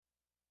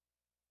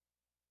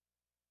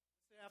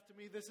after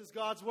me. This is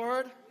God's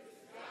word.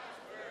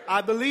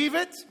 I believe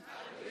it.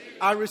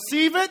 I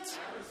receive it.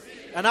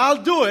 And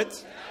I'll do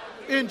it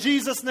in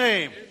Jesus'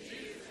 name.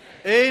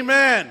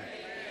 Amen.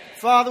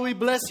 Father, we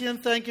bless you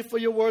and thank you for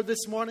your word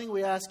this morning.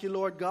 We ask you,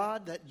 Lord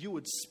God, that you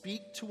would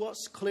speak to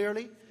us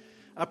clearly.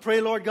 I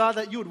pray, Lord God,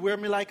 that you would wear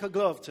me like a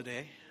glove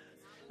today.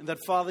 And that,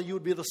 Father, you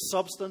would be the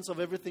substance of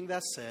everything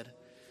that's said.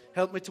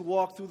 Help me to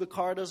walk through the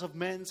corridors of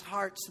men's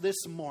hearts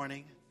this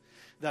morning.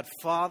 That,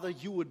 Father,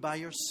 you would, by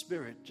your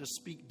Spirit, just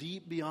speak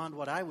deep beyond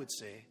what I would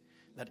say.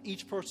 That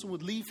each person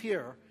would leave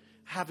here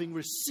having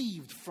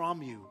received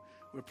from you.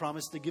 We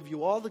promise to give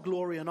you all the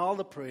glory and all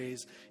the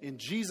praise. In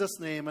Jesus'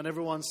 name, and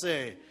everyone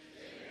say,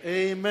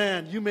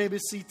 Amen. You may be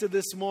seated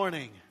this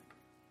morning.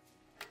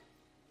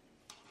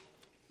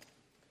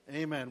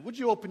 Amen. Would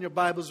you open your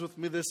Bibles with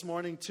me this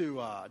morning to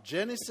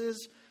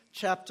Genesis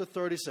chapter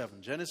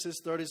 37. Genesis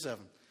 37.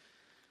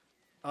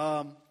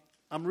 I'm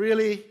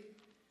really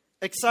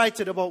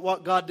excited about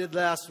what God did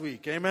last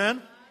week.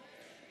 Amen.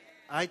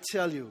 I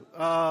tell you,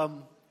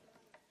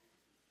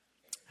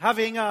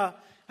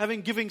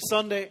 having Giving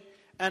Sunday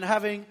and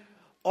having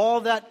all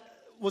that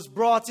was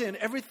brought in,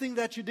 everything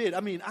that you did. I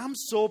mean, I'm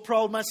so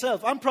proud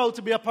myself. I'm proud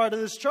to be a part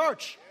of this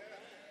church.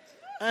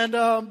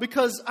 And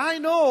because I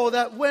know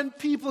that when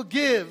people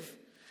give,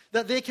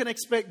 that they can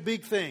expect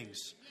big things.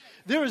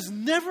 There is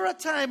never a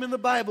time in the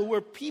Bible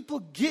where people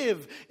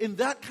give in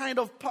that kind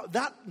of,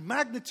 that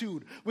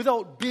magnitude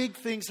without big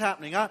things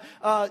happening.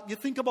 You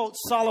think about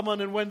Solomon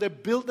and when they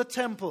built the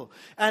temple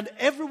and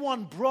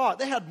everyone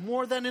they had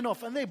more than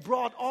enough and they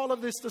brought all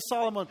of this to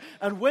Solomon.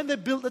 And when they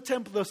built the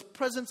temple, the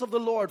presence of the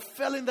Lord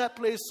fell in that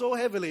place so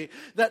heavily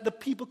that the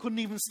people couldn't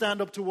even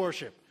stand up to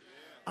worship.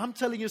 I'm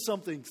telling you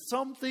something.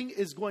 Something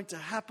is going to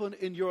happen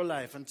in your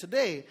life. And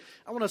today,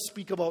 I want to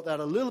speak about that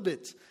a little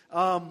bit.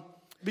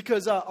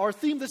 Because our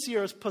theme this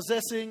year is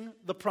possessing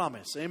the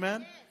promise.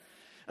 Amen?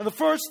 And the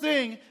first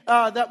thing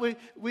that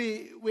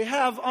we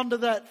have under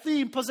that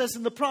theme,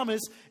 possessing the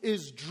promise,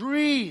 is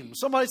dream.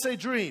 Somebody say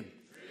dream.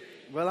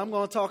 Well, I'm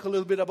going to talk a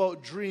little bit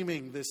about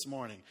dreaming this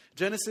morning.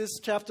 Genesis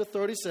chapter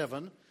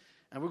 37.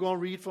 And we're going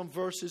to read from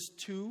verses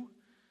 2.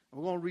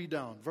 We're going to read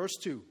down. Verse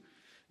 2.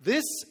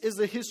 This is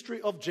the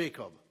history of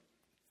Jacob.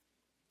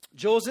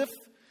 Joseph,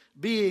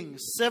 being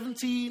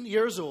 17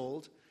 years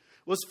old,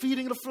 was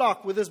feeding the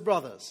flock with his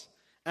brothers.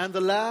 And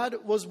the lad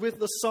was with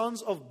the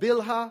sons of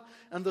Bilhah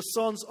and the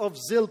sons of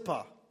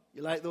Zilpah.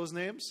 You like those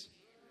names?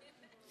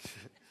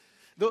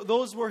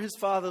 Those were his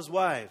father's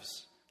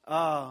wives.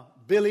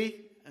 Billy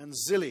and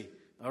Zilly.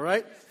 All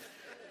right?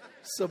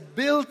 So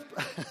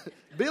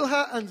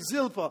Bilhah and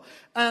Zilpah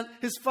and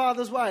his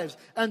father's wives.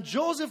 And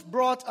Joseph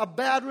brought a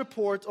bad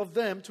report of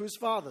them to his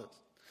father.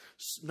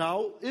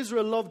 Now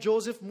Israel loved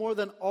Joseph more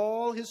than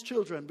all his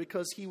children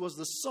because he was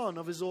the son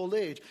of his old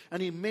age.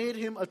 And he made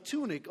him a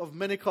tunic of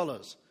many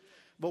colors.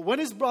 But when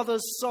his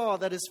brothers saw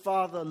that his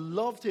father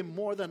loved him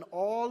more than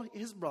all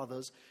his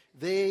brothers,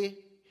 they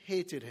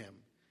hated him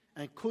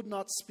and could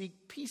not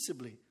speak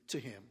peaceably to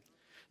him.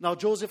 Now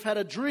Joseph had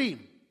a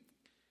dream,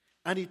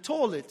 and he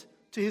told it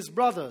to his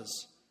brothers,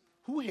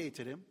 who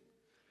hated him,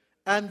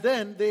 and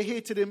then they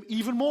hated him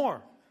even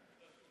more.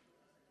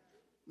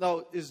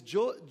 Now,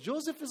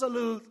 Joseph is a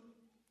little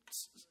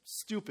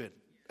stupid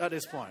at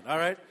this point, all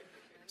right?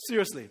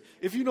 Seriously,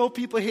 if you know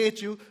people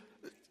hate you,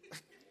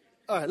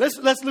 all right,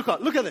 let's look at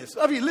this.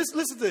 I mean,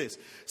 listen to this.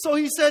 So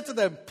he said to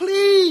them,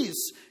 please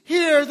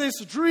hear this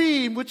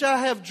dream which I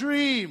have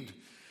dreamed.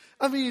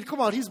 I mean,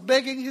 come on, he's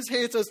begging his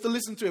haters to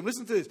listen to him.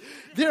 Listen to this.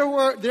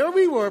 There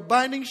we were,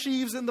 binding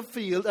sheaves in the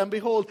field, and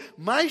behold,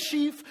 my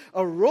sheaf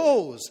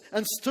arose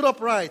and stood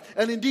upright.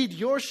 And indeed,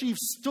 your sheaf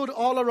stood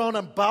all around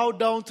and bowed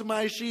down to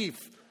my sheaf.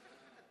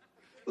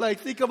 Like,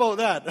 think about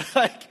that.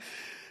 Like,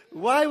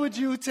 why would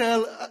you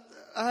tell...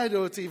 I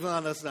don't even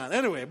understand.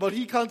 Anyway, but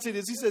he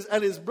continues. He says,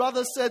 and his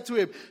brother said to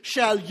him,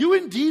 shall you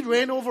indeed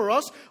reign over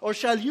us, or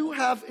shall you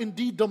have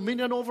indeed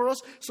dominion over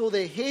us? So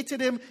they hated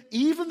him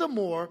even the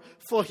more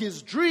for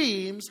his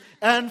dreams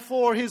and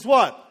for his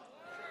what?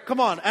 Come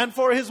on, and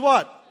for his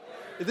what?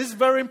 This is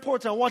very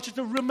important. I want you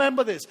to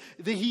remember this.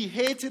 He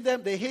hated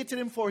them. They hated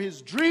him for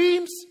his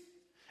dreams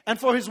and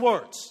for his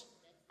words.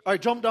 All right,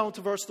 jump down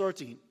to verse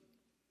 13.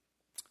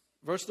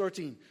 Verse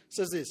 13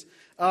 says this.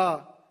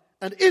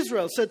 And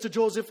Israel said to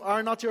Joseph,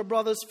 are not your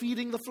brothers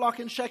feeding the flock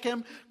in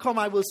Shechem? Come,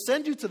 I will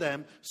send you to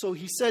them. So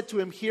he said to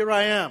him, here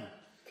I am.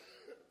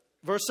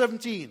 Verse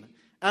 17.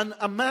 And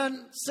a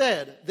man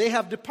said, they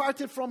have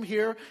departed from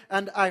here,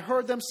 and I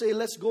heard them say,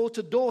 let's go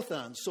to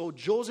Dothan. So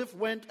Joseph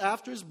went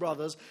after his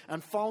brothers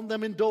and found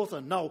them in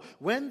Dothan. Now,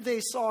 when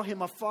they saw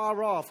him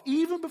afar off,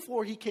 even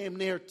before he came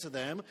near to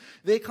them,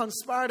 they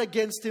conspired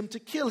against him to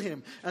kill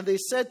him. And they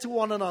said to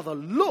one another,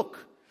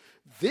 look,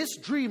 this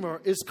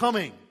dreamer is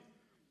coming.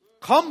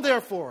 Come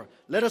therefore,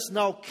 let us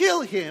now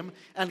kill him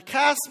and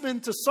cast him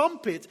into some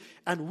pit,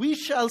 and we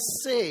shall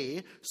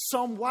say,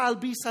 some wild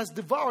beast has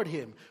devoured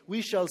him. We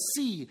shall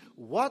see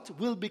what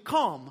will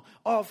become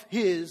of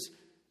his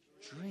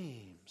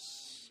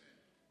dreams.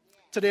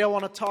 Today I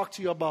want to talk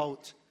to you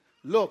about,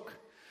 look,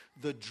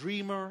 the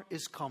dreamer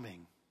is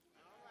coming.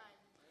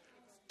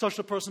 Touch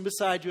the person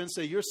beside you and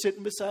say, you're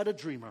sitting beside a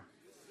dreamer.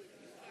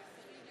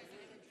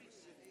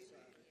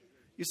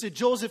 You see,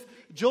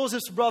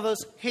 Joseph's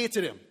brothers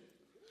hated him.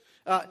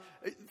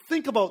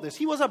 Think about this.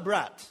 He was a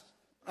brat.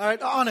 All right,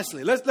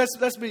 honestly,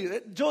 let's be.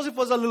 Joseph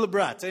was a little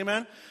brat,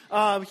 amen.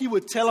 He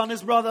would tell on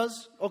his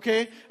brothers,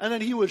 okay, and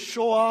then he would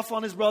show off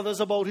on his brothers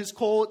about his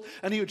coat,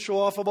 and he would show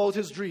off about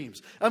his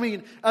dreams. I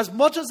mean, as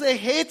much as they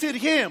hated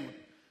him,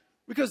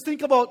 because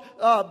think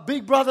about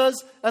big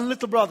brothers and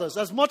little brothers.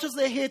 As much as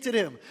they hated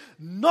him,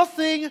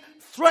 nothing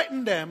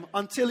threatened them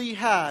until he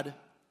had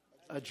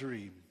a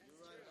dream.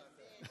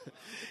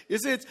 You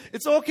see,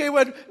 it's okay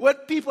when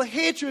people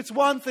hate you, it's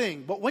one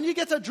thing, but when you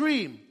get a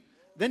dream,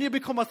 then you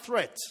become a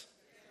threat.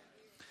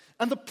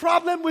 And the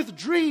problem with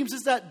dreams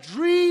is that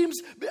dreams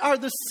are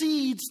the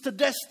seeds to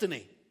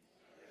destiny.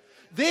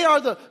 They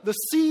are the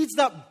seeds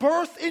that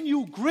birth in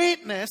you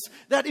greatness,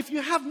 that if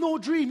you have no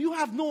dream, you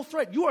have no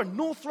threat. You are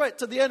no threat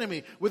to the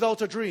enemy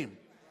without a dream.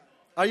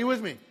 Are you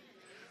with me?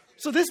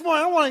 So this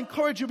morning I want to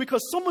encourage you,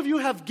 because some of you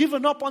have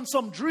given up on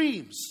some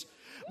dreams.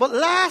 But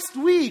last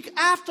week,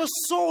 after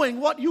sowing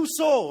what you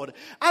sowed,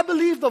 I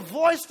believe the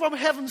voice from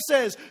heaven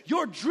says,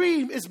 your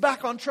dream is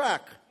back on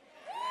track.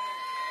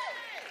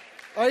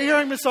 Are you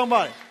hearing me,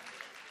 somebody?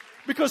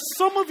 Because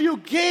some of you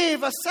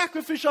gave a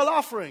sacrificial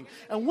offering.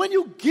 And when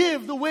you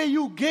give the way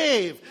you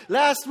gave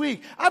last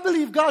week, I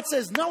believe God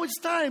says, now it's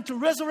time to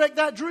resurrect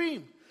that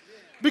dream.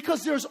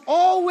 Because there's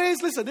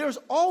always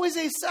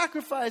a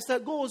sacrifice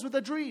that goes with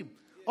a dream.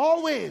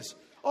 Always.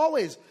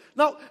 Always.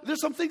 Now, there's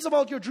some things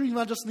about your dream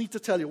I just need to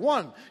tell you.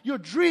 One, your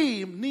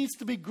dream needs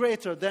to be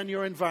greater than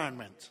your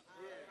environment.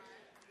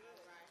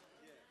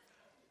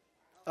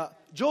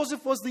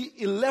 Joseph was the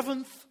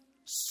 11th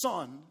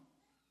son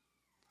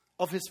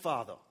of his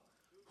father,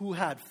 who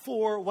had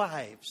 4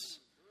 wives.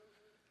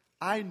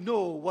 I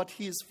know what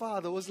his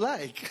father was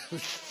like.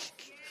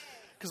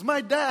 Because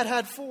my dad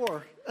had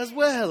 4 as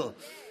well.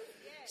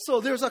 So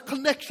there's a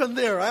connection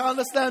there. I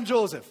understand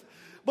Joseph.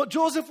 But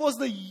Joseph was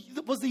the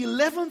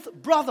 11th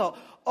brother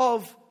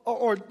of,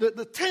 or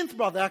the 10th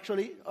brother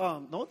actually,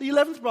 the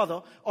 11th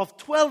brother of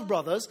 12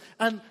 brothers,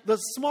 and the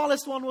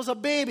smallest one was a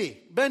baby,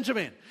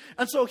 Benjamin.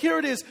 And so here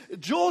it is,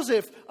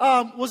 Joseph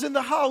was in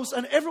the house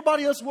and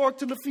everybody else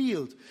worked in the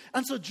field.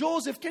 And so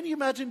Joseph, can you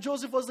imagine,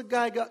 Joseph was the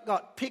guy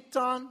got picked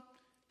on,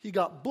 he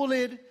got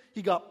bullied,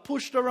 he got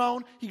pushed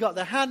around, he got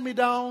the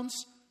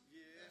hand-me-downs.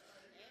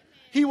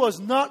 He was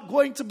not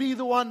going to be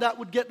the one that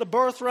would get the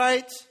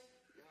birthright.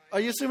 Are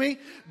you seeing me?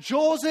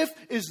 Joseph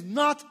is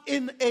not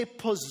in a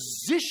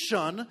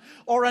position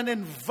or an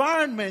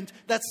environment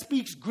that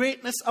speaks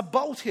greatness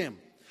about him.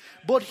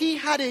 But he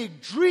had a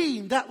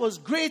dream that was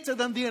greater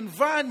than the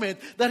environment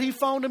that he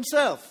found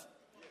himself.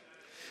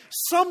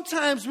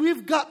 Sometimes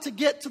we've got to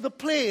get to the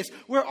place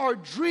where our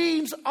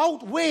dreams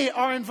outweigh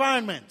our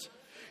environment.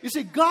 You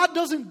see, God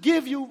doesn't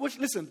give you,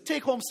 listen,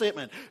 take home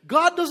statement.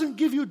 God doesn't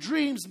give you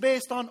dreams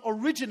based on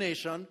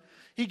origination.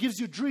 He gives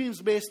you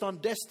dreams based on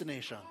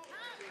destination.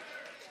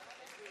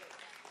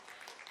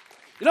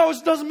 You know,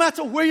 it doesn't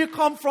matter where you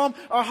come from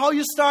or how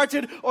you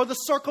started or the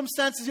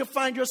circumstances you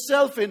find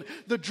yourself in.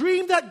 The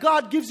dream that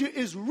God gives you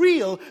is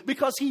real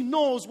because He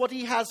knows what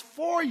He has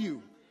for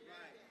you.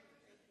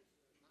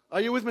 Are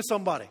you with me,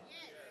 somebody?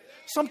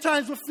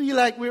 Sometimes we feel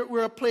like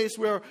we're a place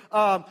where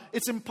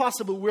it's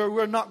impossible, where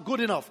we're not good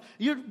enough.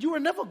 You were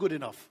never good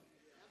enough.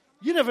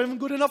 You're never even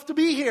good enough to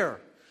be here.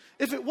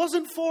 If it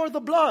wasn't for the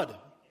blood.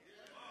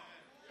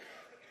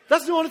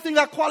 That's the only thing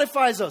that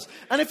qualifies us.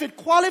 And if it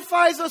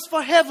qualifies us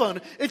for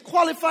heaven, it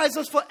qualifies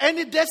us for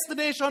any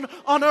destination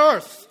on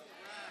earth.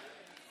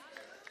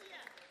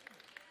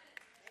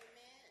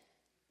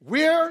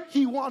 Where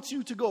He wants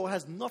you to go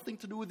has nothing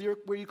to do with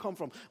where you come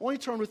from. I want you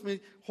to turn with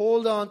me.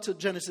 Hold on to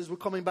Genesis. We're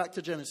coming back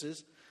to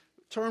Genesis.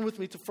 Turn with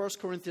me to 1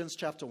 Corinthians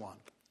chapter 1.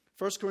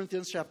 1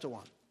 Corinthians chapter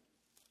 1.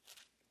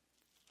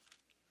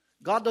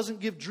 God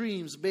doesn't give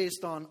dreams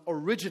based on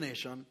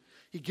origination.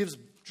 He gives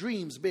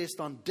dreams based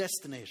on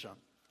destination.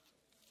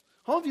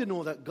 How many of you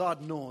know that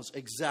God knows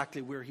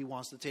exactly where He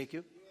wants to take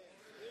you?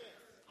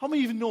 How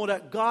many of you know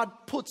that God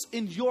puts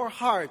in your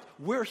heart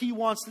where He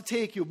wants to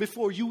take you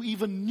before you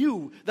even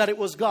knew that it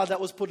was God that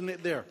was putting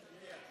it there?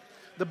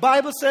 The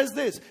Bible says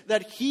this,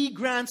 that He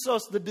grants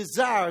us the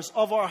desires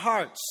of our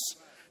hearts.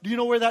 Do you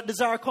know where that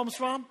desire comes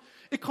from?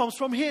 It comes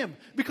from Him,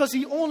 because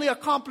He only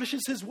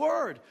accomplishes His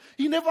word.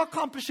 He never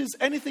accomplishes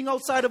anything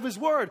outside of His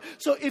word.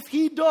 So if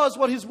He does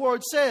what His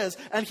word says,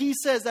 and He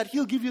says that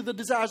He'll give you the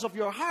desires of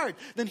your heart,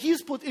 then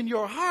He's put in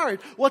your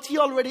heart what He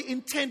already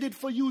intended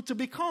for you to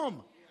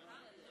become.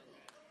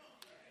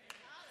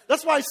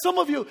 That's why some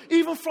of you,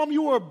 even from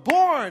you were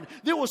born,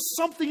 there was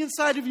something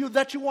inside of you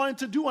that you wanted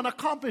to do and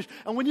accomplish.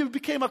 And when you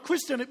became a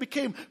Christian, it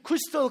became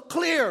crystal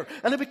clear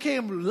and it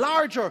became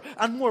larger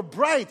and more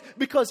bright.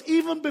 Because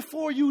even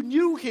before you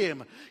knew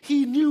Him,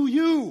 He knew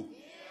you.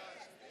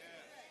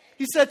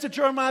 He said to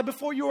Jeremiah,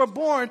 before you were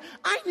born,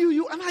 I knew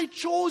you and I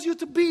chose you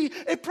to be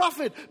a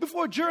prophet.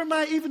 Before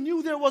Jeremiah even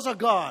knew there was a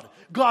God,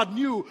 God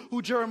knew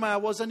who Jeremiah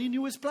was and He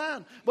knew His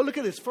plan. But look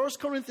at this, 1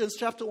 Corinthians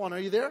chapter 1, are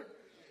you there?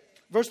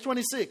 Verse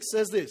 26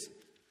 says this.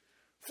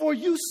 For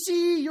you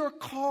see your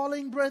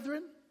calling,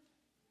 brethren,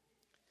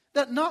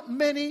 that not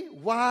many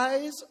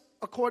wise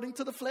according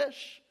to the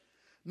flesh,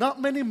 not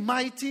many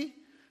mighty,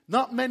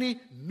 not many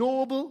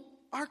noble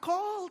are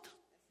called.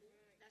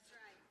 That's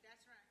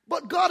right.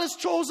 But God has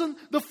chosen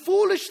the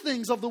foolish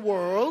things of the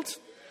world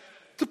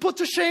to put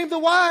to shame the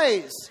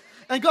wise.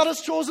 And God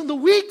has chosen the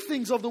weak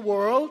things of the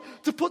world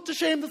to put to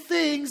shame the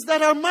things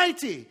that are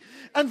mighty.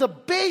 And the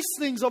base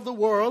things of the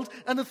world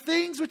and the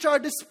things which are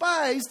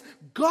despised,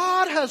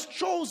 God has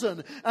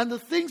chosen. And the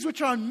things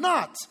which are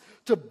not,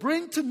 to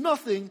bring to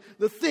nothing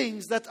the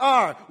things that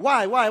are.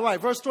 Why?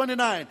 Verse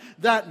 29.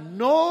 That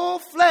no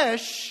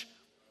flesh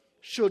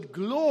should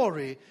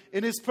glory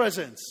in His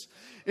presence.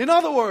 In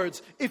other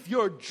words, if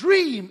your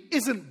dream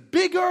isn't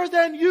bigger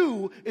than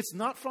you, it's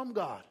not from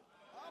God.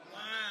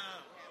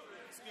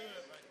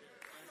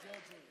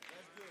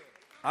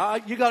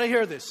 You got to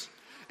hear this.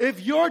 If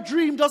your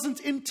dream doesn't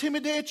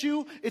intimidate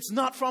you, it's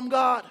not from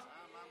God.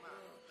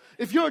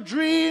 If your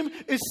dream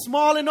is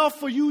small enough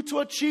for you to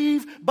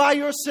achieve by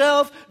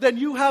yourself, then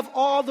you have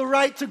all the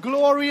right to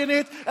glory in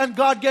it, and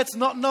God gets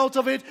nothing out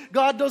of it.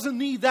 God doesn't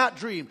need that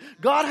dream.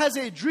 God has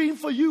a dream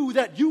for you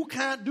that you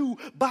can't do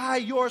by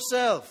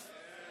yourself.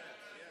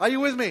 Are you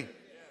with me?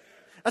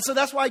 And so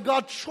that's why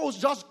God chose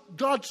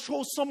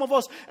some of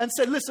us and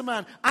said, listen,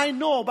 man, I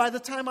know by the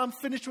time I'm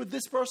finished with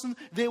this person,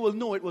 they will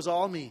know it was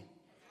all me.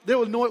 They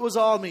will know it was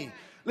all me.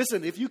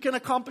 Listen, if you can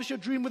accomplish your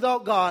dream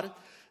without God,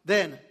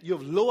 then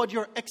you've lowered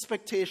your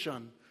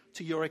expectation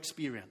to your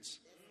experience.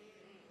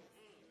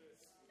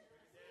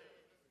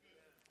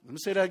 Let me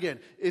say that again.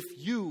 If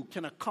you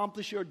can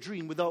accomplish your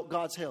dream without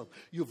God's help,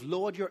 you've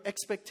lowered your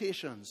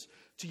expectations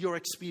to your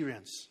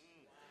experience.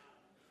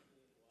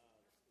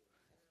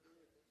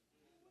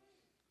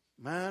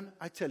 Man,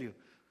 I tell you,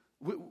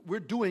 we're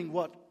doing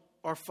what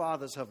our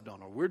fathers have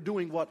done, or we're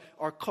doing what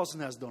our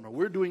cousin has done, or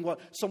we're doing what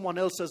someone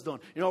else has done.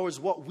 In other words,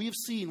 what we've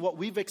seen, what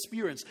we've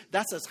experienced,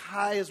 that's as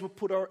high as we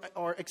put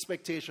our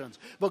expectations.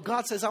 But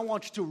God says, I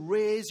want you to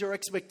raise your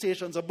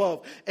expectations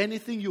above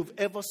anything you've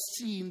ever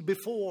seen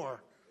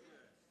before.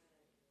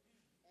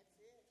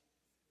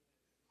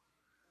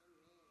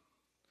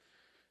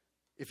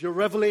 If your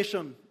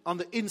revelation on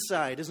the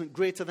inside isn't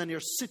greater than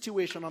your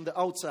situation on the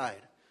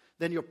outside,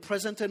 then your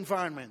present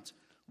environment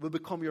will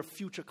become your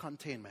future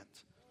containment.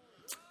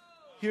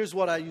 Here's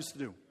what I used to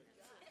do.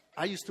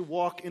 I used to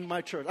walk in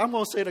my church. I'm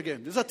going to say it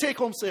again. This is a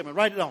take-home statement.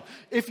 Write it down.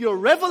 If your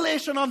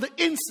revelation on the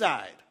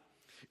inside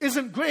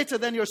isn't greater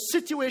than your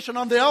situation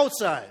on the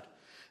outside,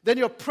 then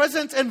your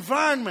present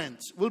environment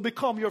will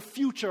become your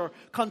future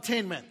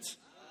containment.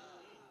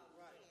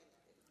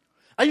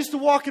 I used to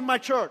walk in my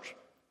church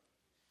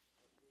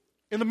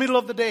in the middle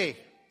of the day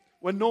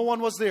when no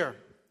one was there.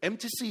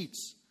 Empty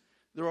seats.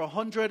 There were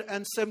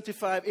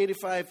 175,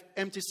 85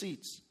 empty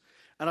seats.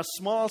 And a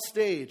small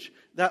stage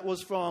that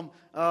was from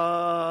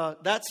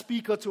that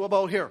speaker to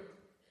about here.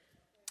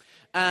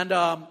 And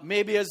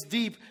maybe as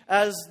deep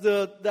as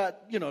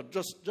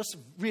just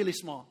really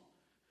small.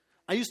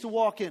 I used to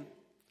walk in.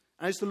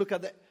 I used to look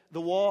at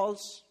the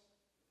walls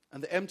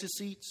and the empty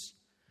seats.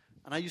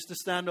 And I used to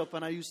stand up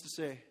and I used to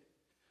say,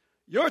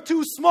 "You're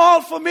too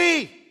small for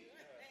me.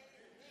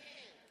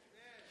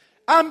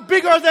 I'm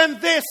bigger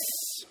than this.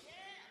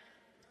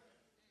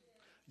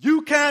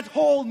 You can't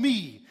hold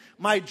me.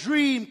 My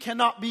dream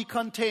cannot be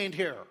contained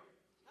here."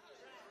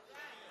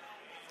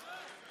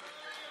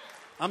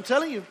 I'm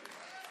telling you.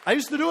 I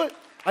used to do it.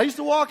 I used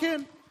to walk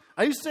in.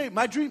 I used to say,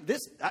 my dream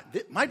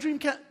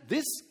can't,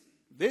 this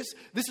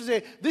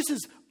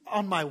is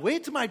on my way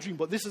to my dream,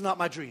 but this is not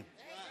my dream.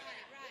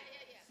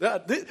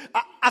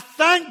 I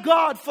thank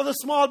God for the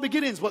small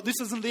beginnings, but this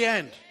isn't the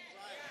end.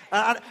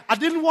 I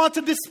didn't want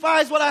to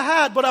despise what I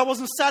had, but I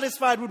wasn't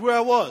satisfied with where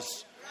I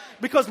was.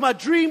 Because my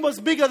dream was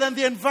bigger than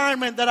the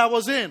environment that I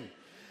was in.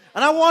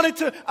 And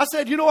I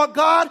said, you know what,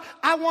 God?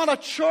 I want a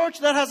church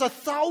that has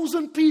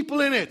 1,000 people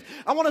in it.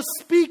 I want to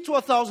speak to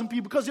 1,000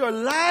 people because there are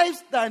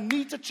lives that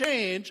need to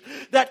change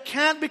that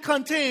can't be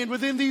contained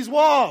within these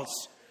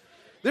walls.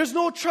 There's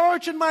no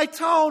church in my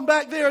town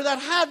back there that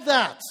had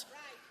that.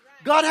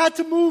 God had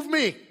to move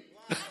me.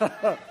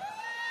 How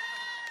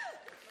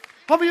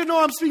many of you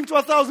know I'm speaking to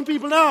 1,000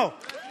 people now?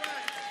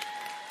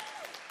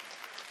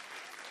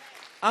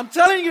 I'm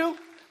telling you,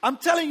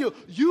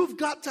 you've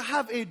got to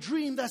have a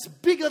dream that's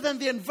bigger than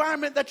the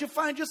environment that you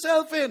find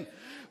yourself in.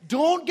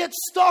 Don't get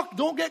stuck.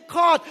 Don't get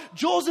caught.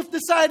 Joseph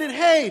decided,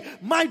 hey,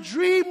 my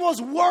dream was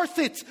worth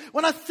it.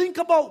 When I think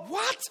about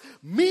what?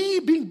 Me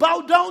being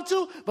bowed down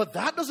to? But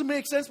that doesn't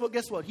make sense. But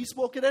guess what? He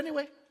spoke it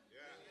anyway.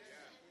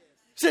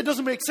 He said it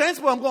doesn't make sense,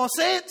 but I'm going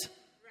to say it.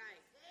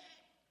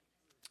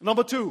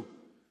 Number 2,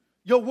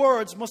 your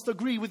words must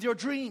agree with your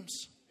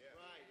dreams.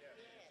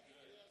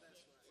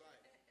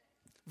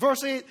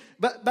 Verse 8,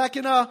 back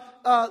in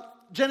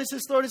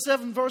Genesis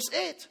 37, verse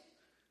 8.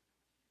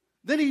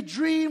 Then he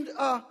dreamed,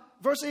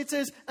 verse 8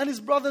 says, and his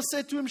brother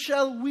said to him,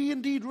 shall we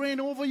indeed reign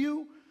over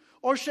you?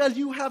 Or shall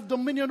you have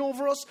dominion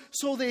over us?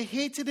 So they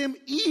hated him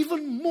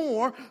even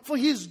more for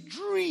his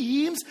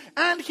dreams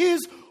and his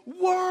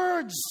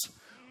words.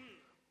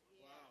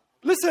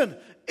 Listen,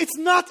 it's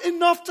not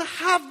enough to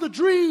have the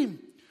dream.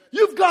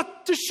 You've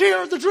got to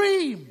share the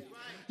dream.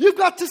 You've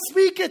got to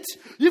speak it.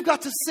 You've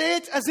got to say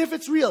it as if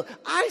it's real.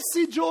 I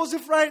see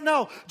Joseph right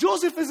now.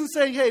 Joseph isn't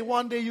saying, hey,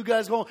 one day you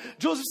guys go home.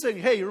 Joseph's saying,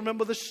 hey, you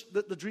remember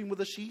the dream with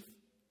the sheep?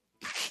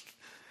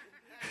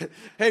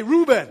 Hey,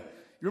 Reuben,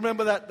 you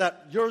remember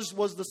that yours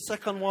was the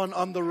second one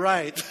on the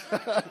right.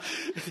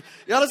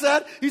 You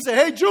understand? He said,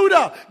 hey,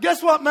 Judah,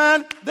 guess what,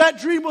 man?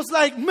 That dream was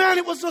like, man,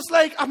 it was just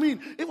like,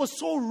 it was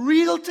so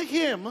real to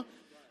him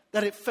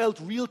that it felt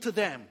real to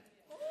them.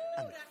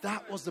 And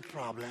that was the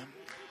problem.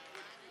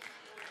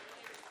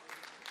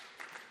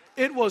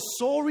 It was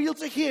so real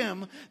to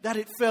him that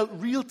it felt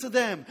real to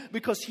them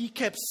because he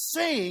kept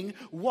saying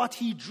what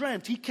he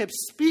dreamt. He kept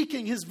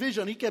speaking his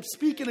vision. He kept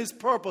speaking his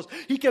purpose.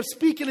 He kept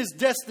speaking his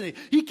destiny.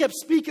 He kept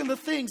speaking the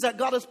things that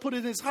God has put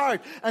in his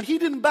heart. And he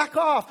didn't back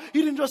off.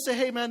 He didn't just say,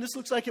 hey man, this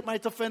looks like it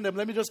might offend them.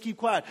 Let me just keep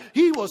quiet.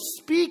 He was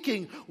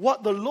speaking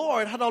what the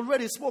Lord had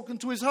already spoken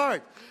to his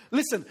heart.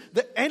 Listen,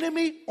 the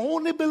enemy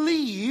only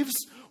believes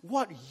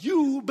what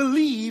you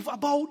believe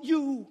about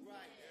you.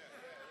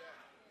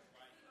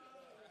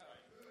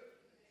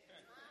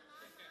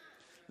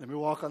 Let me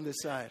walk on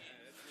this side.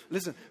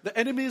 Listen, the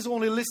enemy is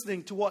only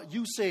listening to what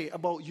you say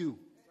about you.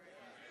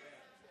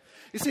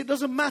 You see, it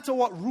doesn't matter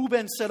what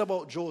Reuben said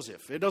about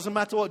Joseph. It doesn't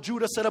matter what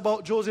Judah said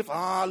about Joseph.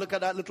 Look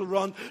at that little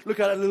run. Look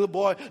at that little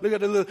boy. Look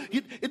at the little...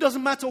 It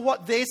doesn't matter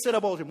what they said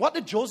about him. What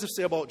did Joseph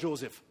say about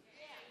Joseph?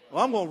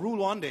 Well, I'm going to rule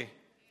one day.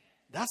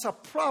 That's a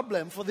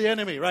problem for the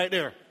enemy right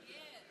there.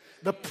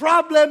 The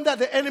problem that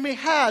the enemy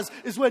has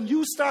is when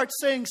you start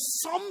saying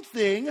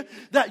something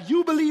that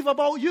you believe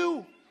about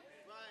you.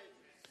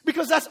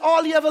 Because that's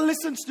all he ever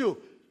listens to.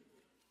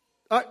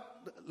 All right,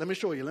 let me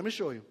show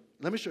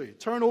you.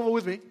 Turn over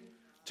with me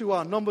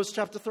to Numbers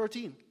chapter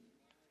 13.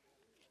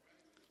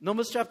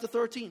 Numbers chapter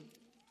 13.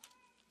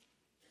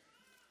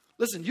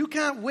 Listen, you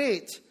can't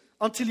wait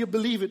until you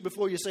believe it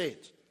before you say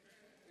it.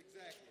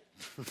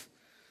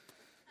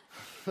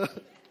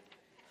 Exactly.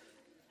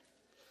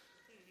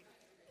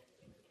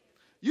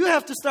 You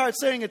have to start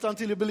saying it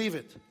until you believe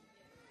it.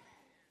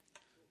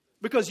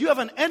 Because you have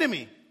an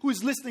enemy who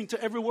is listening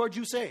to every word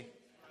you say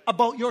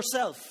about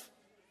yourself.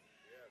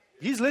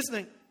 He's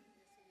listening.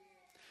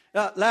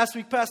 Last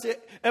week, Pastor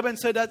Eben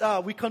said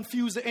that we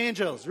confuse the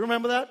angels.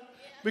 Remember that?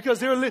 Because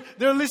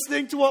they're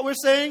listening to what we're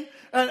saying,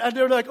 and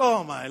they're like,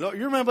 oh my Lord.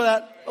 You remember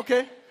that?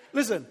 Okay.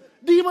 Listen,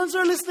 demons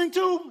are listening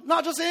too,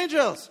 not just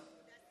angels.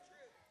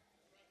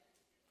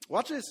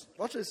 Watch this.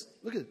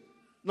 Look at it.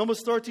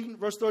 Numbers 13,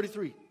 verse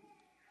 33.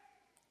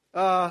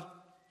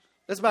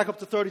 Let's back up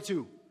to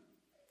 32.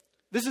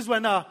 This is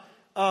when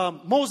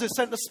Moses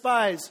sent the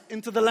spies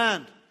into the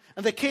land.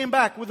 And they came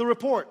back with a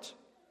report.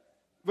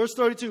 Verse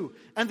 32.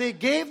 And they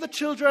gave the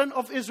children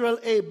of Israel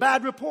a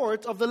bad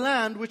report of the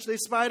land which they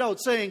spied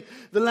out, saying,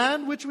 the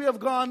land which we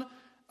have gone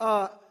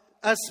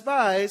as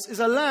spies is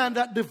a land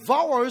that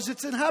devours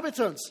its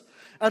inhabitants.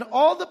 And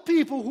all the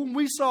people whom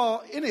we saw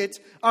in it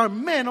are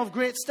men of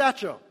great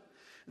stature.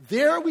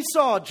 There we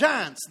saw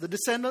giants. The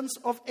descendants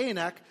of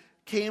Anak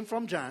came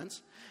from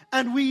giants.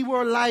 And we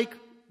were like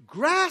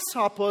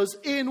grasshoppers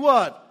in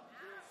what?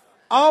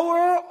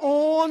 Our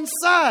own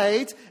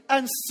sight,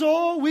 and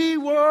so we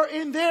were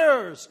in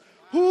theirs.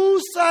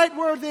 Whose sight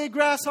were they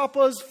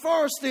grasshoppers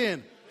first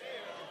in?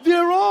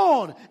 Their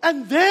own.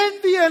 And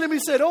then the enemy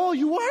said, oh,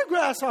 you are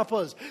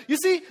grasshoppers. You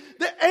see,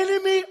 the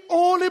enemy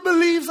only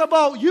believes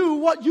about you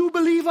what you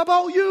believe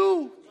about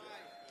you.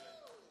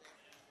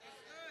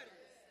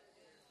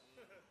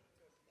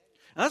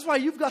 And that's why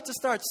you've got to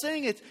start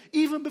saying it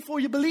even before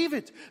you believe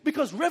it.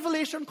 Because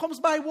revelation comes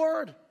by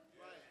word.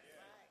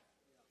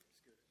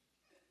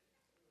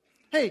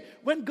 Hey,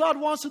 when God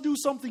wants to do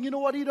something, you know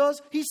what he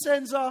does? He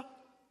sends a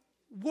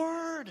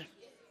word.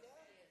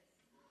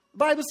 The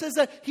Bible says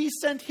that he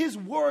sent his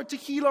word to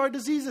heal our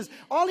diseases.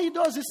 All he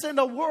does is send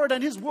a word,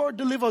 and his word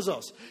delivers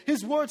us.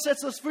 His word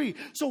sets us free.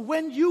 So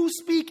when you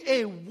speak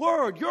a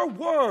word, your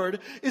word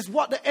is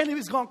what the enemy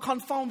is going to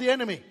confound the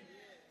enemy.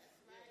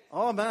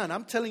 Oh man,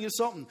 I'm telling you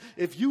something.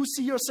 If you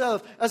see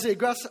yourself as a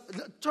grass,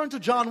 turn to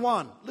John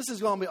 1. This is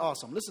going to be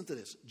awesome. Listen to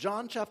this.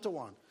 John chapter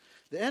 1.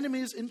 The enemy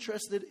is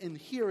interested in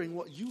hearing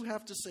what you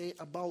have to say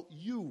about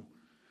you.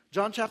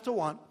 John chapter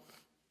 1,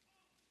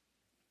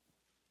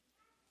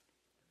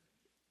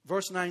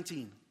 verse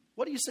 19.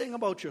 What are you saying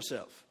about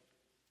yourself?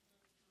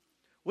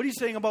 What are you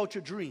saying about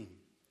your dream?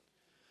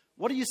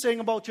 What are you saying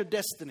about your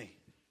destiny?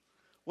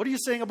 What are you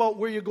saying about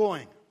where you're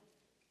going?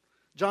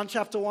 John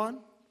chapter 1,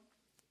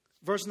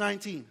 verse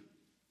 19.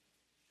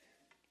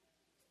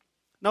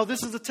 Now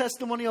this is the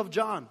testimony of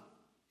John.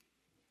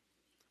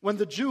 When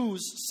the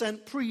Jews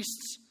sent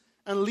priests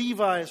and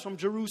Levites from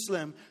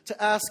Jerusalem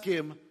to ask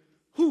him,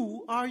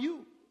 who are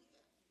you?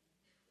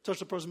 Touch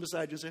the person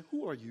beside you and say,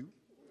 who are you?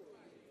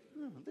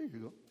 Oh, there you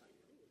go.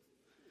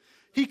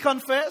 He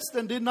confessed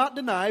and did not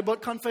deny,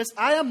 but confessed,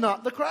 I am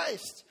not the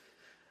Christ.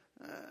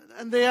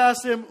 And they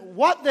asked him,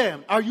 what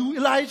then? Are you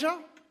Elijah?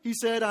 He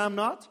said, I am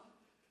not.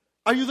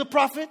 Are you the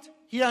prophet?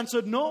 He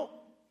answered, no.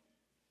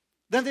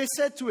 Then they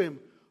said to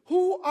him,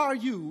 Who are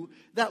you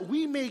that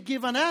we may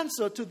give an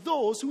answer to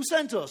those who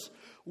sent us?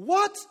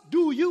 What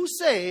do you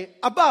say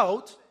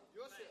about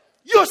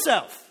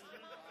yourself?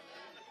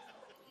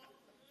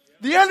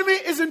 The enemy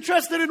is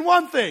interested in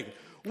one thing.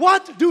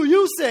 What do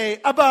you say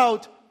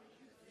about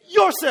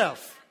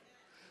yourself?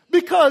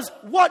 Because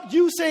what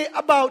you say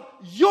about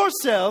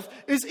yourself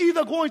is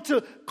either going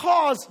to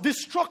cause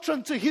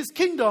destruction to his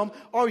kingdom,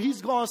 or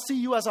he's going to see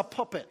you as a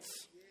puppet.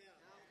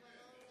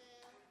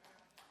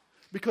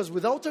 Because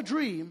without a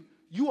dream,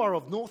 you are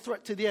of no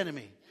threat to the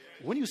enemy.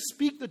 When you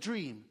speak the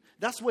dream,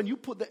 that's when you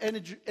put the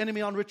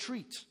enemy on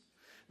retreat.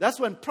 That's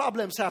when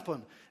problems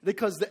happen.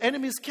 Because the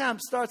enemy's camp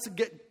starts to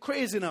get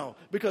crazy now.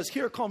 Because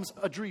here comes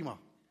a dreamer.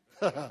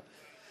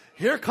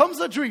 Here comes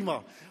a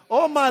dreamer.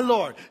 Oh my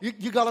Lord.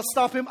 You got to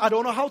stop him. I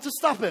don't know how to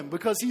stop him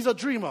because he's a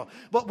dreamer.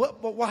 But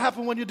what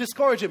happened when you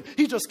discourage him?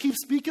 He just keeps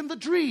speaking the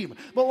dream.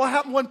 But what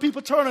happened when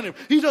people turn on him?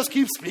 He just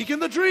keeps speaking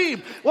the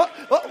dream. What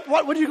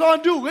are you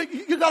going to do?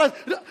 You got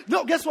to...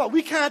 No, guess what?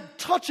 We can't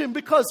touch him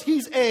because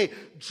he's a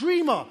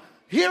dreamer.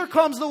 Here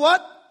comes the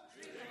what?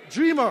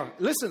 Dreamer.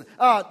 Listen,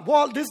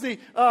 Walt Disney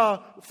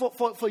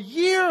for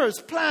years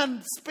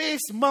planned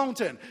Space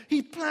Mountain.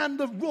 He planned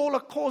the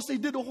roller coaster. He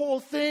did the whole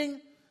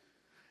thing.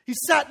 He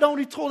sat down.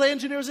 He told the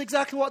engineers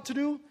exactly what to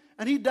do,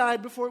 and he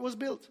died before it was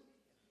built.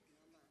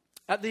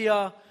 At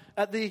the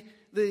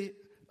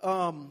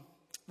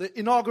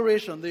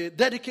inauguration, the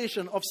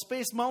dedication of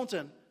Space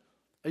Mountain,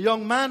 a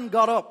young man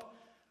got up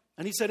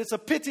and he said, "It's a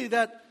pity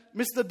that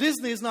Mr.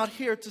 Disney is not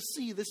here to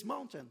see this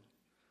mountain.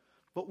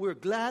 But we're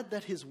glad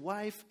that his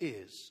wife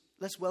is."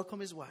 Let's welcome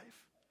his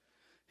wife.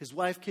 His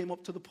wife came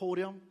up to the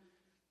podium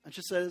and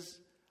she says,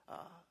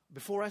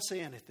 "Before I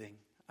say anything,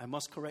 I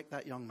must correct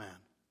that young man.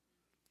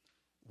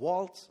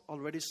 Walt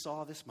already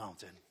saw this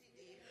mountain.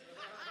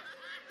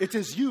 It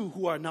is you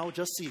who are now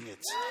just seeing it."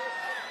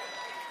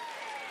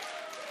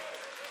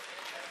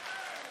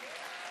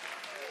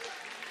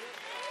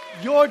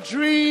 Your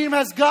dream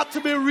has got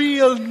to be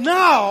real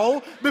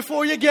now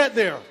before you get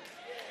there.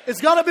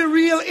 It's got to be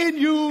real in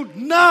you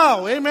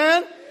now.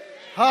 Amen?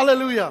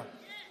 Hallelujah.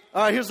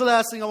 All right, here's the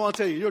last thing I want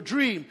to tell you. Your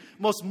dream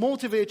must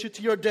motivate you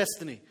to your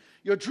destiny.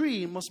 Your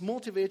dream must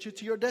motivate you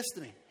to your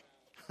destiny.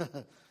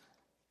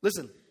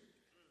 Listen.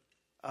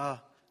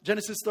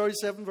 Genesis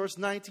 37, verse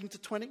 19 to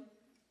 20.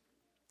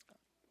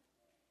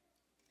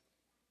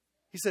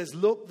 He says,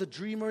 "Look, the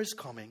dreamer is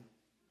coming."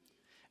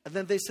 And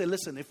then they say,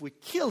 "Listen, if we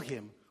kill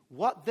him,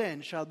 what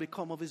then shall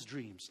become of his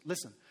dreams?"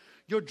 Listen.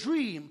 Your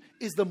dream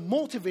is the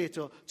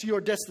motivator to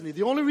your destiny.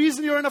 The only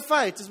reason you're in a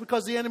fight is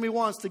because the enemy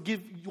wants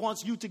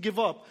you to give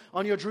up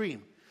on your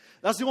dream.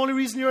 That's the only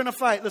reason you're in a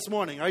fight this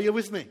morning. Are you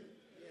with me?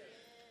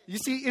 You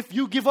see, if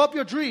you give up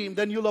your dream,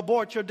 then you'll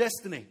abort your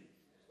destiny.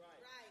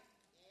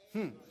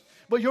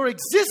 But your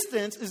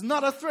existence is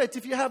not a threat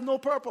if you have no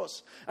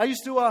purpose. I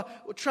used to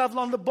travel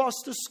on the bus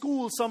to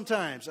school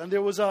sometimes. And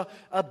there was a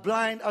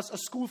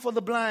school for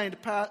the blind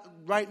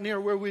right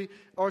near where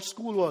our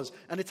school was.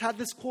 And it had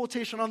this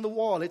quotation on the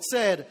wall. It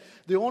said,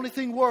 "The only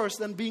thing worse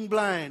than being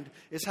blind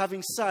is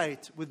having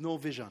sight with no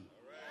vision."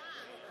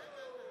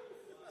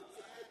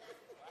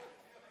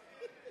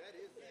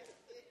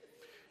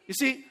 You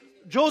see,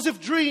 Joseph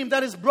dreamed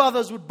that his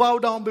brothers would bow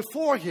down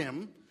before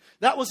him.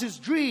 That was his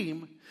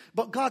dream.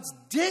 But God's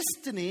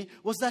destiny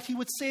was that he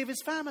would save his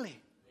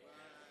family.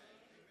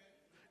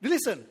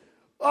 Listen,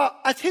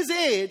 at his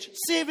age,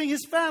 saving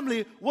his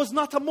family was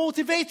not a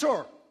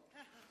motivator.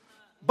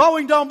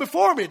 Bowing down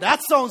before me,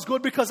 that sounds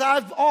good because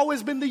I've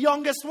always been the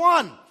youngest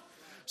one.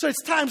 So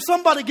it's time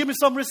somebody give me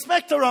some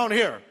respect around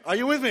here. Are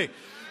you with me?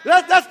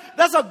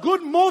 That's a good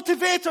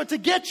motivator to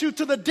get you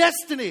to the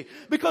destiny.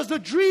 Because the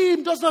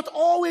dream does not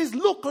always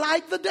look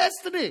like the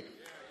destiny.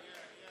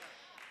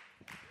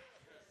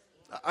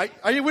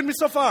 Are you with me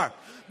so far?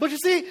 But you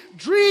see,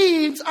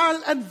 dreams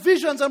and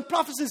visions and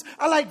prophecies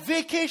are like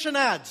vacation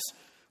ads.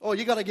 Oh,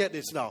 you got to get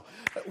this now.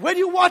 When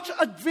you watch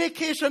a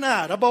vacation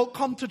ad about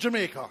come to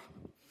Jamaica,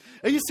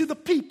 and you see the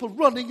people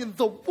running in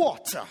the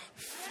water,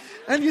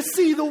 and you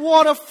see the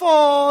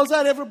waterfalls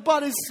and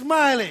everybody's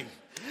smiling,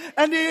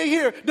 and you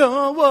hear,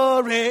 "Don't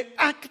worry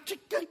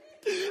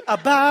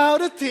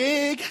about a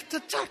thing."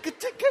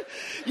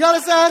 You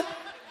understand?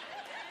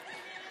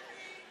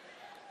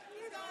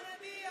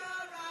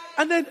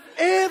 And then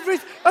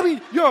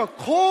you're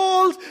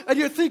cold and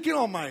you're thinking,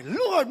 "Oh my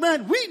Lord,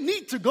 man, we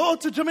need to go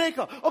to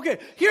Jamaica." Okay,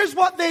 here's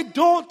what they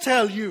don't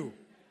tell you.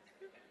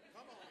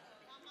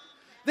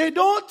 They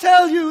don't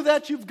tell you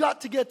that you've got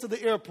to get to the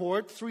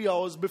airport 3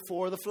 hours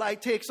before the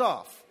flight takes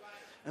off.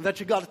 And that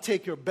you got to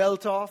take your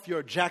belt off,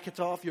 your jacket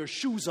off, your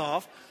shoes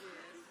off,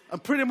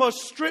 and pretty much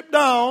strip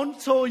down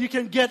so you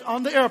can get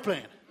on the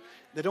airplane.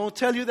 They don't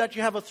tell you that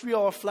you have a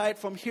 3-hour flight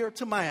from here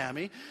to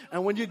Miami.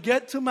 And when you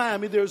get to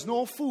Miami, there's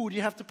no food.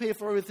 You have to pay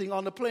for everything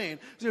on the plane.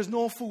 There's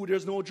no food.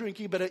 There's no drink.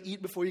 You better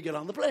eat before you get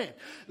on the plane.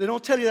 They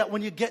don't tell you that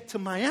when you get to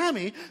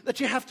Miami, that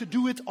you have to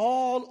do it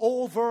all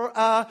over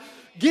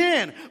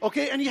again.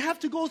 Okay? And you have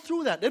to go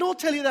through that. They don't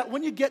tell you that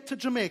when you get to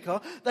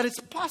Jamaica, that it's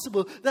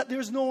possible that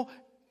there's no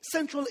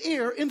central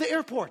air in the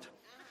airport.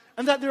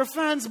 And that there are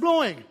fans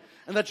blowing.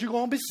 and that you're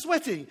going to be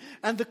sweating.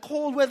 And the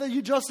cold weather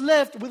you just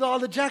left with all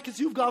the jackets,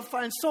 you've got to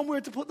find somewhere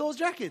to put those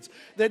jackets.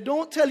 They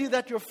don't tell you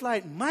that your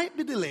flight might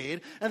be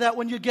delayed and that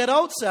when you get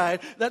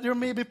outside, that there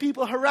may be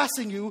people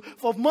harassing you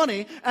for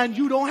money and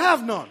you don't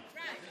have none.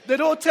 They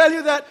don't tell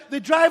you that they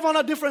drive on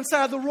a different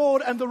side of the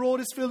road and the road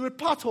is filled with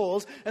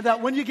potholes, and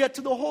that when you get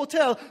to the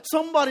hotel,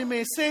 somebody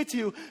may say to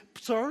you,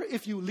 sir,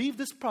 if you leave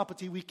this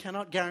property, we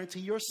cannot guarantee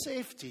your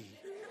safety.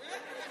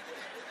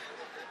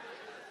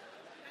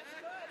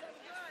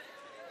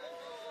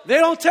 They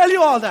don't tell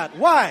you all that.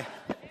 Why?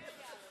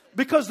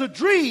 Because the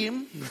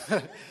dream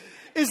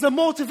is the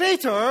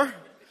motivator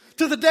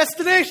to the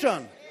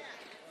destination.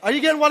 Are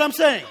you getting what I'm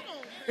saying?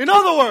 In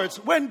other words,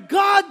 when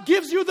God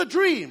gives you the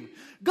dream,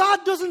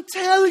 God doesn't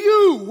tell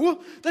you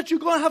that you're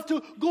going to have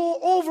to go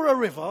over a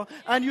river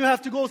and you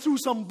have to go through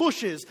some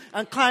bushes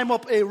and climb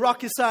up a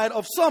rocky side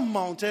of some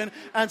mountain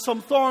and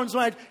some thorns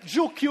might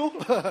juke you.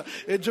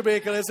 In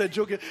Jamaica, they say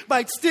juke you.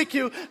 Might stick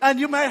you, and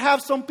you might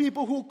have some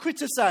people who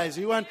criticize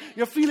you and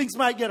your feelings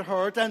might get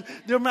hurt and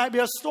there might be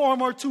a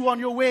storm or two on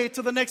your way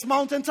to the next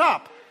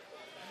mountaintop.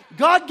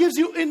 God gives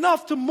you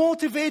enough to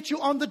motivate you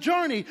on the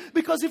journey,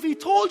 because if He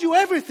told you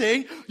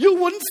everything, you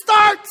wouldn't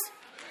start.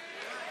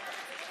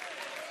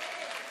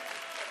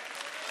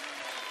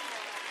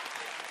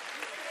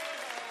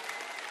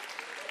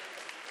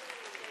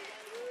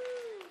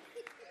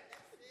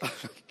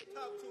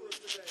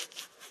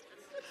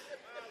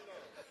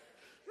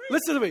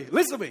 Listen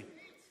to me.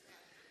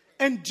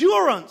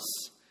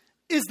 Endurance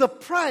is the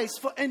price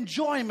for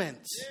enjoyment.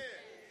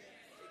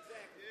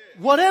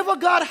 Whatever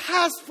God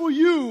has for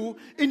you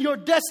in your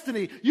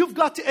destiny, you've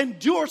got to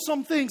endure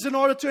some things in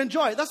order to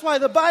enjoy it. That's why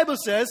the Bible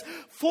says,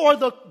 for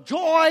the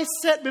joy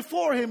set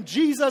before Him,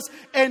 Jesus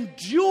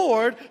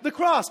endured the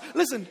cross.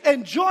 Listen,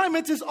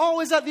 enjoyment is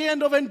always at the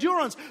end of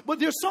endurance, but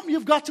there's something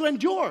you've got to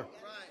endure.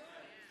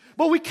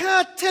 But we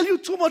can't tell you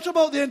too much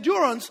about the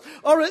endurance,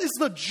 or it's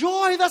the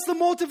joy that's the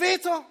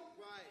motivator.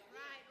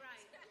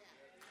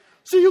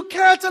 So you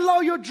can't allow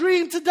your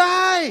dream to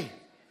die,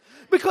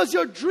 because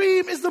your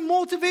dream is the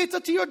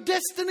motivator to your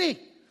destiny.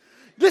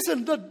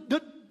 Listen,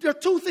 there are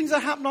two things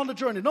that happen on the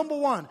journey. Number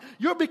one,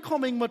 you're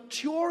becoming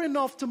mature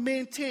enough to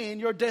maintain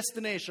your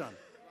destination.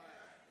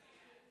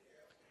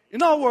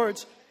 In other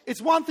words,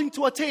 it's one thing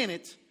to attain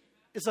it,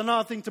 it's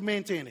another thing to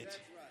maintain it.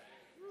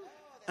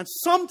 And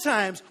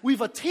sometimes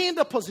we've attained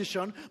a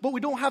position, but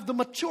we don't have the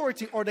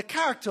maturity or the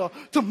character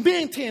to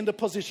maintain the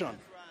position.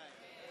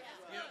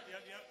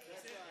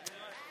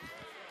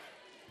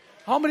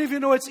 How many of you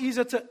know it's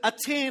easier to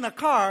attain a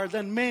car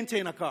than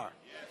maintain a car?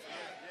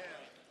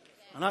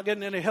 I'm not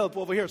getting any help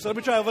over here, so let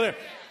me try over there.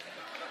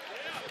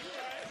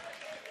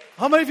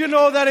 How many of you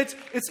know that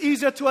it's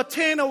easier to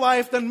attain a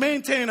wife than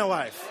maintain a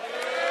wife?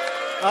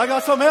 I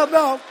got some help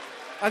now.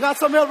 I got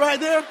some help right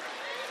there.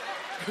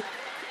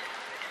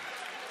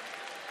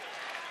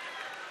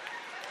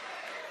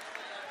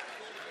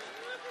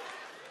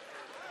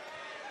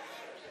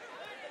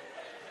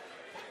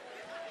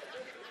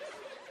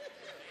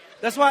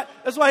 That's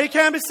why he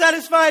can't be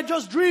satisfied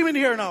just dreaming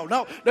here now.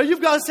 Now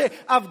you've got to say,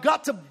 I've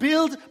got to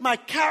build my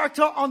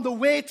character on the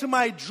way to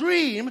my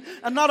dream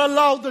and not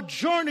allow the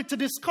journey to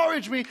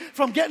discourage me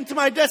from getting to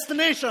my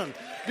destination.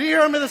 Do you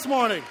hear me this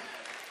morning?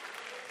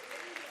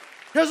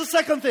 Here's the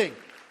second thing.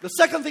 The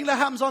second thing that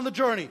happens on the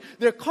journey.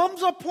 There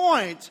comes a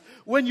point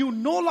when you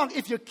no longer,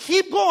 if you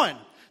keep going,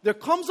 there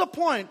comes a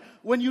point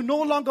when you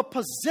no longer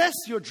possess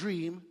your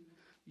dream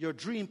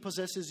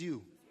possesses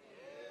you.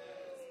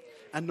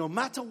 And no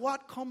matter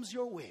what comes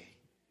your way,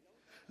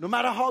 no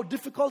matter how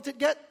difficult it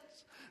gets,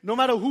 no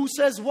matter who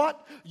says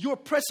what, you're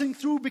pressing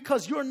through,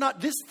 because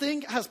this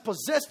thing has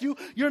possessed you.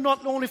 You're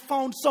not only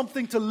found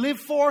something to live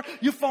for,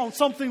 you found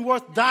something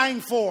worth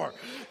dying for.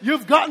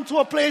 You've gotten to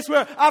a place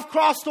where I've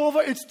crossed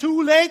over. It's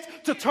too late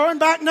to turn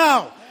back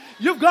now.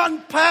 You've gotten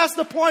past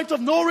the point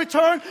of no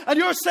return, and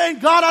you're saying,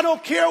 God, I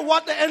don't care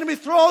what the enemy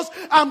throws.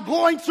 I'm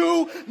going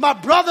through. My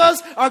brothers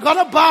are going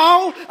to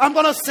bow. I'm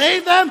going to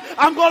save them.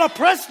 I'm going to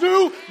press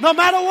through no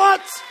matter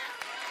what.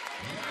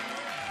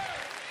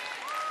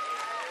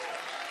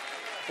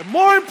 And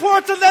more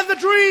important than the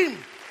dream,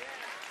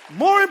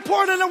 more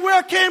important than where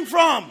I came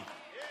from,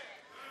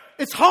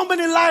 it's how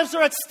many lives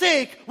are at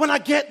stake when I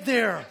get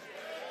there.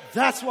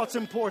 That's what's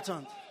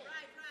important.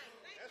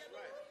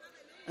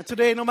 And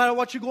today, no matter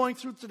what you're going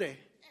through today,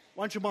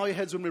 why don't you bow your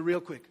heads with me real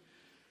quick?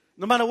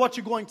 No matter what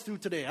you're going through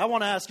today, I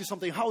want to ask you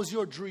something. How is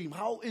your dream?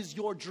 How is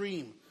your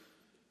dream?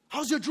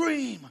 How's your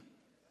dream?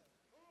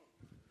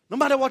 No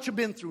matter what you've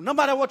been through, no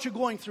matter what you're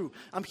going through,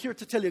 I'm here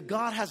to tell you,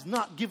 God has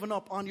not given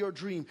up on your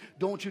dream.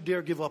 Don't you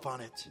dare give up on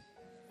it.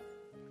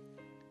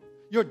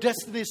 Your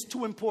destiny is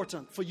too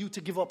important for you to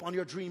give up on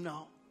your dream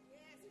now.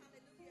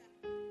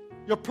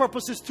 Your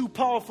purpose is too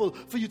powerful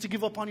for you to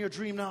give up on your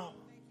dream now.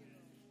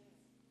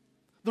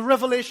 The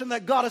revelation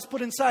that God has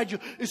put inside you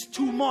is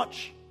too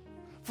much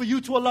for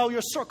you to allow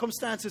your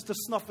circumstances to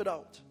snuff it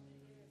out.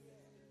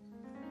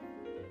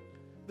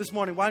 This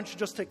morning, why don't you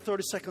just take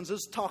 30 seconds,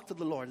 just talk to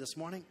the Lord this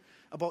morning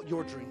about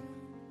your dream.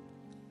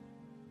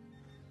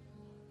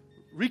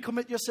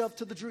 Recommit yourself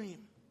to the dream.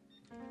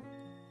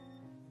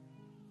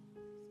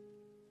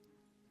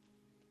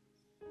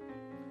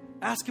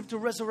 Ask Him to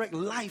resurrect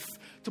life,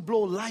 to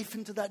blow life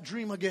into that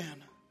dream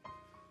again.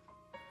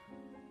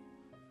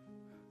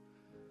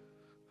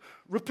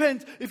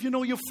 Repent if you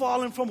know you've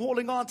fallen from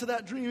holding on to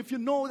that dream. If you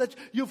know that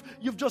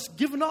you've just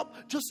given up,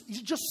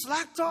 you just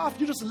slacked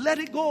off, you just let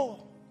it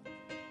go.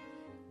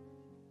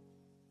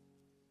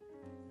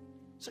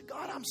 Say,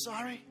 God, I'm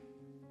sorry.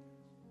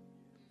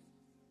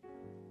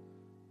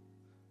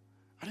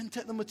 I didn't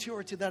take the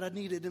maturity that I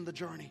needed in the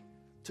journey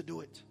to do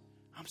it.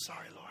 I'm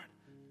sorry, Lord.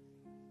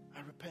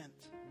 I repent.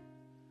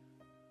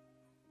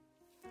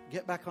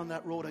 Get back on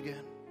that road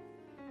again.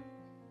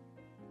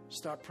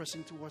 Start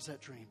pressing towards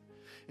that dream.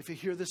 If you're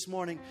here this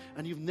morning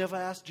and you've never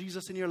asked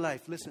Jesus in your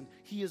life, listen,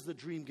 He is the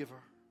dream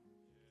giver.